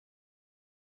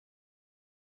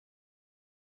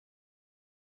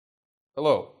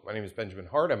Hello, my name is Benjamin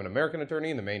Hart. I'm an American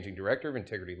attorney and the Managing Director of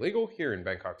Integrity Legal here in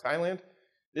Bangkok, Thailand.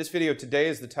 This video today,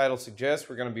 as the title suggests,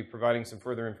 we're going to be providing some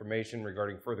further information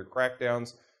regarding further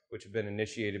crackdowns which have been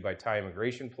initiated by Thai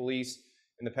immigration police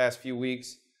in the past few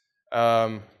weeks.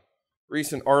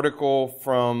 Recent article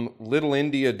from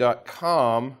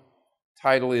littleindia.com,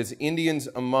 title is Indians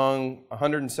Among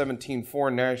 117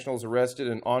 Foreign Nationals Arrested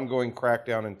in Ongoing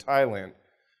Crackdown in Thailand.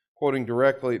 Quoting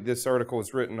directly, this article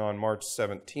was written on March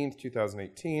 17th,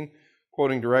 2018.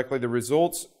 Quoting directly, the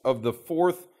results of the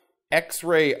fourth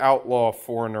X-ray outlaw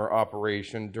foreigner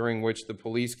operation, during which the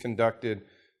police conducted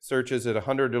searches at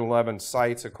 111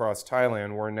 sites across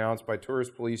Thailand, were announced by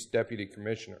Tourist Police Deputy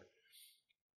Commissioner.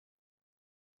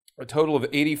 A total of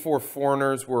 84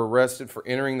 foreigners were arrested for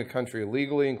entering the country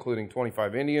illegally, including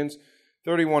 25 Indians,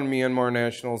 31 Myanmar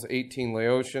nationals, 18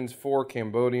 Laotians, 4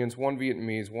 Cambodians, 1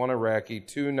 Vietnamese, 1 Iraqi,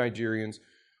 2 Nigerians,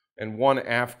 and 1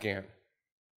 Afghan.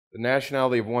 The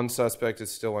nationality of one suspect is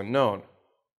still unknown.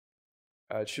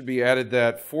 It should be added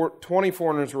that 20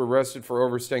 foreigners were arrested for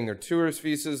overstaying their tourist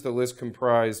visas. The list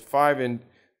comprised 5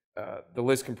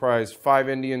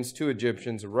 Indians, 2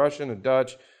 Egyptians, a Russian, a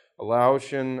Dutch, a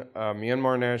Laotian, a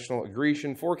Myanmar national, a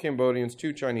Grecian, 4 Cambodians,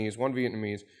 2 Chinese, 1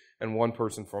 Vietnamese, and 1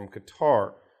 person from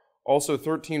Qatar. Also,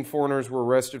 13 foreigners were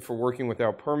arrested for working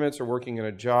without permits or working in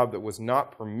a job that was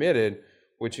not permitted,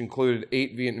 which included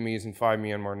 8 Vietnamese and 5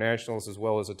 Myanmar nationals, as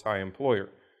well as a Thai employer.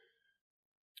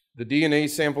 The DNA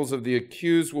samples of the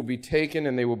accused will be taken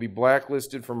and they will be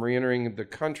blacklisted from re-entering the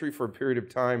country for a period of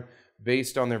time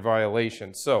based on their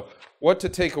violations. So, what to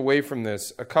take away from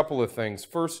this? A couple of things.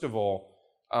 First of all,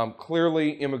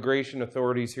 clearly immigration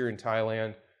authorities here in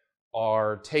Thailand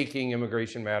are taking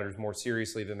immigration matters more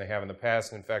seriously than they have in the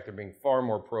past. In fact, they're being far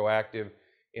more proactive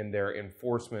in their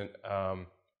enforcement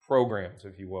programs,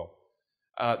 if you will.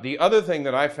 The other thing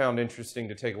that I found interesting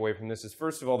to take away from this is,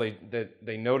 first of all,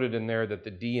 they noted in there that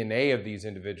the DNA of these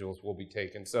individuals will be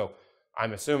taken. So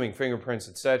I'm assuming fingerprints,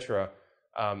 etc.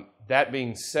 That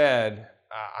being said,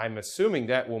 I'm assuming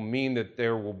that will mean that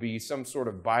there will be some sort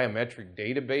of biometric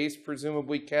database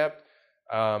presumably kept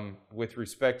with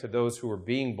respect to those who are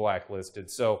being blacklisted.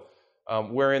 So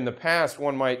where in the past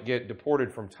one might get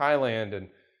deported from Thailand and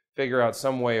figure out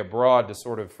some way abroad to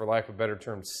sort of, for lack of a better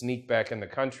term, sneak back in the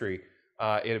country,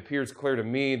 it appears clear to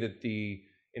me that the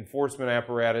enforcement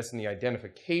apparatus and the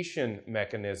identification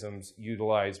mechanisms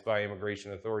utilized by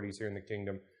immigration authorities here in the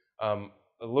kingdom,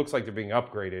 it looks like they're being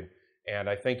upgraded. And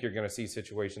I think you're going to see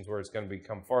situations where it's going to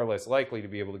become far less likely to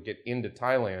be able to get into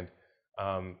Thailand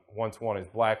once one is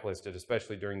blacklisted,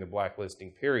 especially during the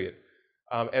blacklisting period.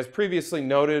 As previously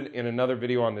noted in another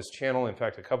video on this channel, in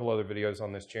fact, a couple other videos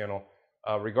on this channel,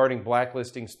 regarding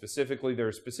blacklisting specifically, there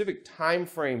are specific time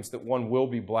frames that one will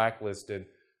be blacklisted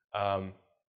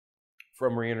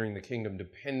from re-entering the kingdom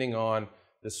depending on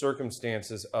the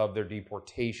circumstances of their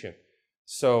deportation.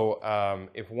 So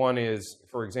if one is,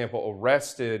 for example,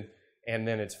 arrested and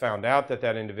then it's found out that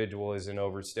that individual is in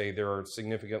overstay, there are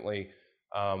significantly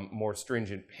more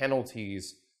stringent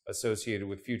penalties associated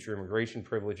with future immigration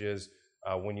privileges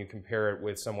when you compare it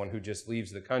with someone who just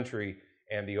leaves the country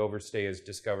and the overstay is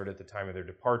discovered at the time of their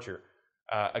departure.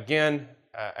 Again,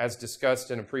 as discussed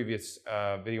in a previous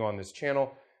video on this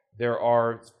channel, there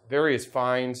are various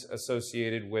fines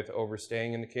associated with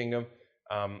overstaying in the kingdom.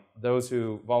 Those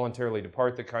who voluntarily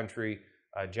depart the country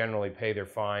generally pay their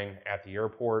fine at the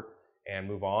airport and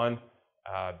move on.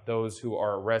 Those who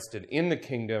are arrested in the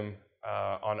kingdom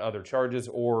on other charges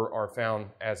or are found,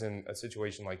 as in a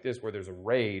situation like this where there's a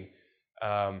raid,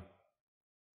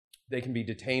 they can be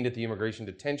detained at the Immigration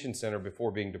Detention Center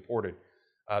before being deported.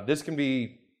 This can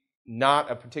be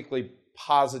not a particularly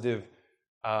positive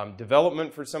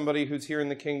development for somebody who's here in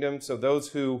the kingdom. So those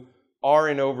who are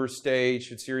in overstay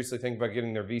should seriously think about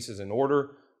getting their visas in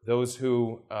order. Those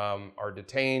who are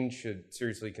detained should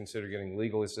seriously consider getting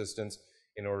legal assistance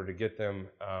in order to get them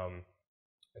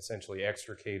essentially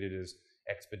extricated as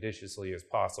expeditiously as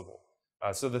possible.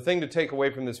 So the thing to take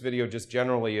away from this video just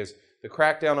generally is the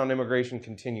crackdown on immigration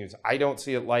continues. I don't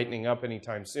see it lightening up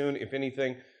anytime soon. If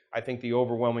anything, I think the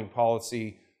overwhelming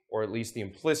policy, or at least the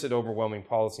implicit overwhelming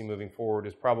policy moving forward,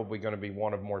 is probably going to be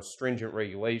one of more stringent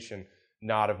regulation,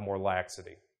 not of more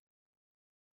laxity.